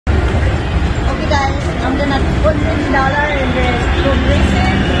I'm gonna put $20 in this food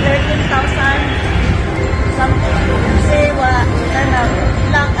receipt, 13,000 something. See what kind of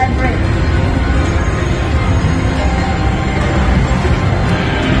luck I bring.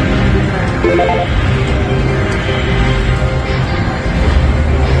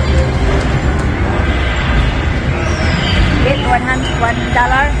 Get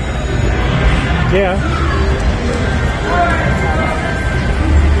 $100. Yeah.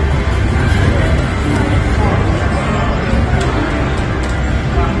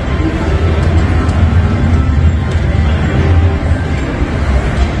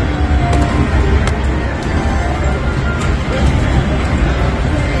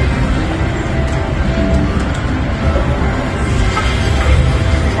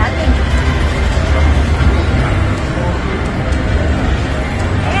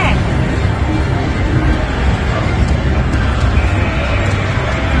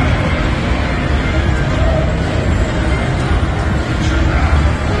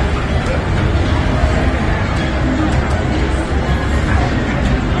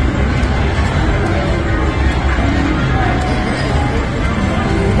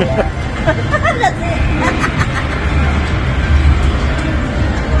 That's it.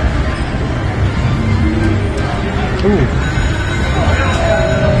 Ooh.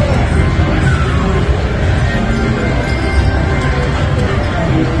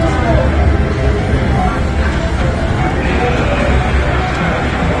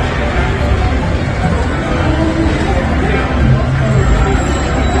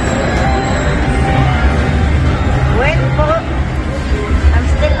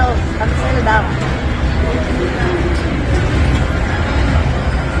 I'm still down.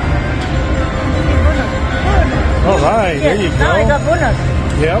 All right, yes, there you go. Now I got bonus.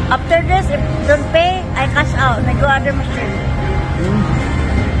 Yep. After this, if don't pay, I cash out and I go other machine.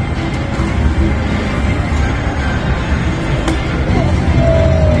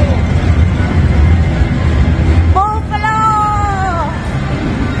 Buffalo!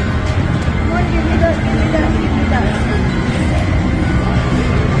 Come on, give me that, give me that, give me that.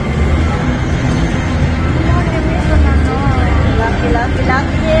 Lucky,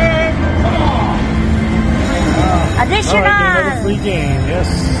 lucky. Additional. All right, another free game, yes.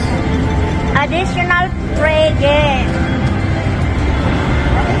 Additional free game.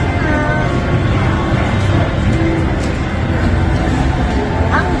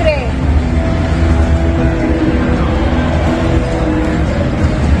 Hungry.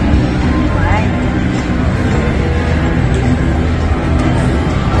 Right.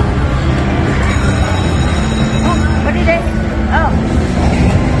 Oh, what did I? Oh.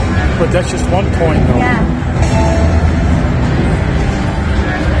 But that's just one coin, though. Yeah.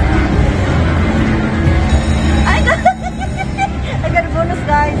 I got a bonus,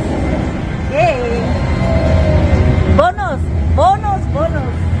 guys. Yay. Bonus. Bonus.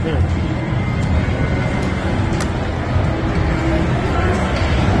 Bonus.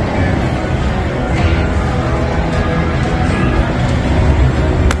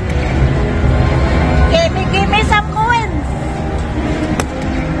 Give me some coins.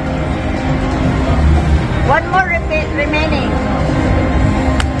 One more remaining.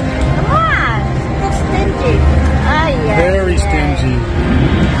 Come on. Look stingy. Very stingy.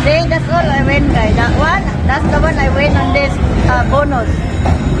 See, that's all I win, guys. That one, that's the one I win on this bonus.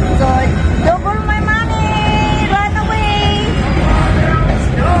 So, double my money. Run away.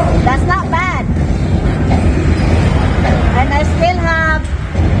 That's not bad. And I still have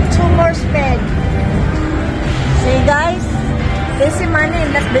 2 more spend. See, guys? Easy money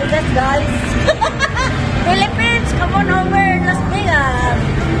in Las Vegas, guys. Philippines, come on over, Las Vegas.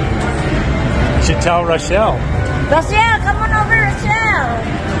 You should tell Rochelle. Rochelle, come on over, Rochelle.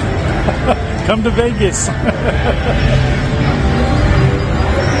 Come to Vegas.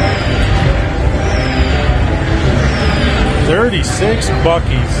 36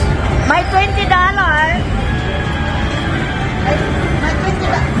 buckies. My $20.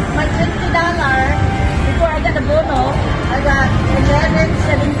 My $20. Before I got the bonus, I got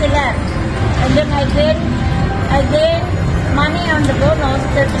 11.70 left, and then I gained money on the bonus,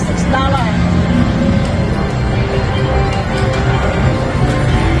 $36.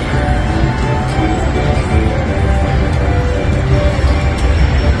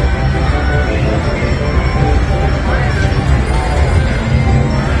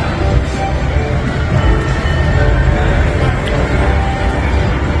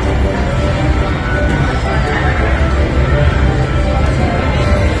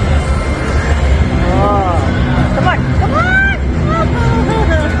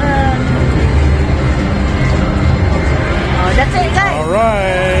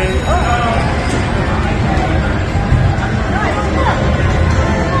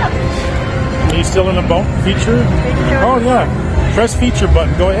 still in the feature? Feature. Oh yeah. Press feature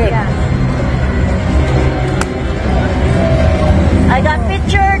button. Go ahead. Yeah. I got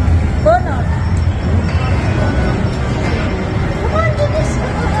featured bonus. Come on, do this.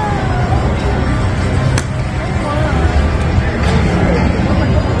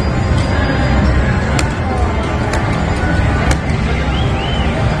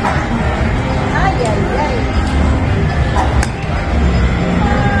 Ay, ay, ay.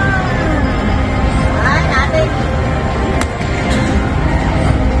 Ay, natin.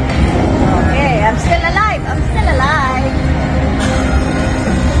 Okay, I'm still alive. I'm still alive.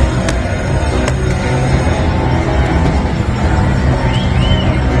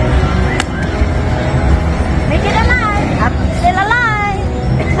 Make it alive. I'm still alive.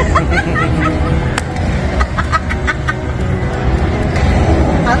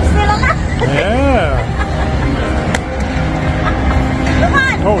 I'm still alive. Yeah. Come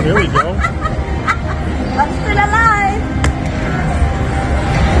on. Oh, there we go. I'm still alive.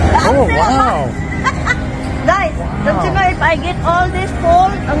 I'm Oh, still wow. alive. Guys, don't you know if I get all this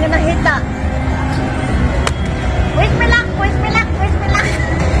full, I'm gonna hit that. Wish me luck, wish me luck, wish me luck.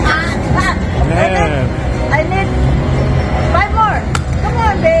 Man. I need 5 more. Come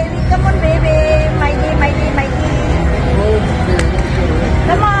on, baby. Come on, baby. My knee, my knee, my knee.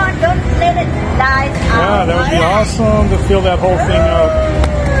 Come on, don't let it die. Yeah, that would be awesome to fill that whole thing up.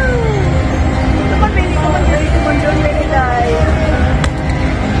 Come on, baby. Come on, baby. Come on, don't let it die.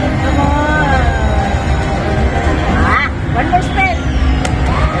 Come on. One more spin.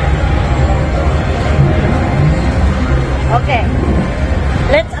 Okay.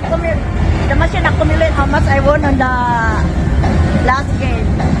 Let's accumulate. The machine accumulate how much I won on the last game.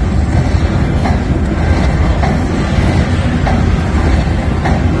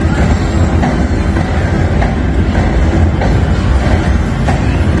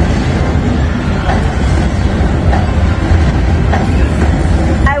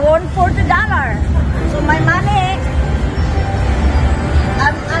 I won $40. So my money,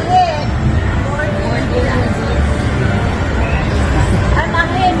 I'm ahead. I'm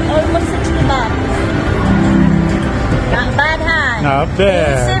ahead almost 60 bucks. Not bad, huh? Not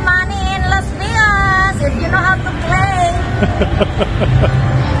bad. Easy money in Las Vegas if you know how to play.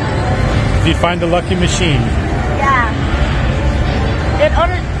 If you find the lucky machine. Yeah. It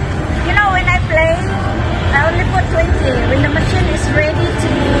only, you know, when I play, I only put 20. When the machine is ready to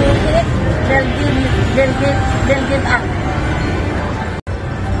hit, they'll give up.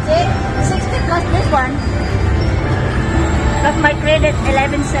 See, 60 plus this one, plus my credit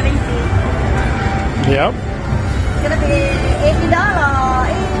 1170. Yep. It's gonna be $80.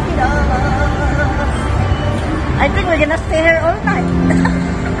 I think we're gonna stay here all night.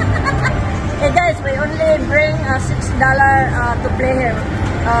 Hey guys, we only bring $6 to play here.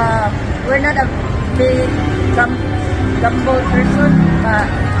 We're not a big gumball person, but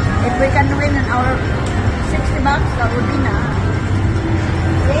if we can win our 60 bucks, that would be nice.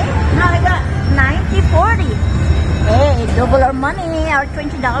 See? Now I got 90-40. Hey, double our money, our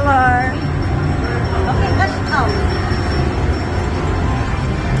 $20. Okay, let's go.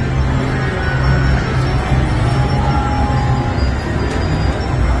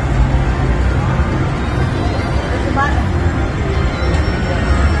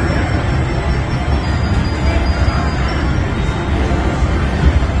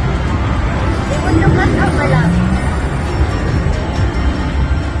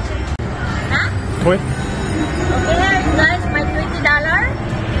 Quit. Okay, guys, my $20.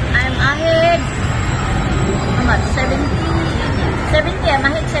 I'm ahead. How much? 70? 70, I'm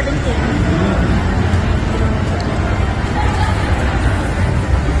ahead 70.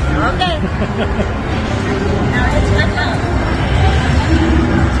 Okay. Now let's cut out.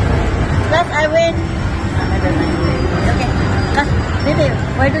 Plus I win. Okay. Plus, baby,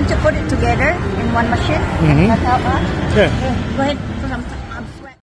 why don't you put it together in one machine? Mm-hmm. Cut out, huh? Yeah. Okay, go ahead.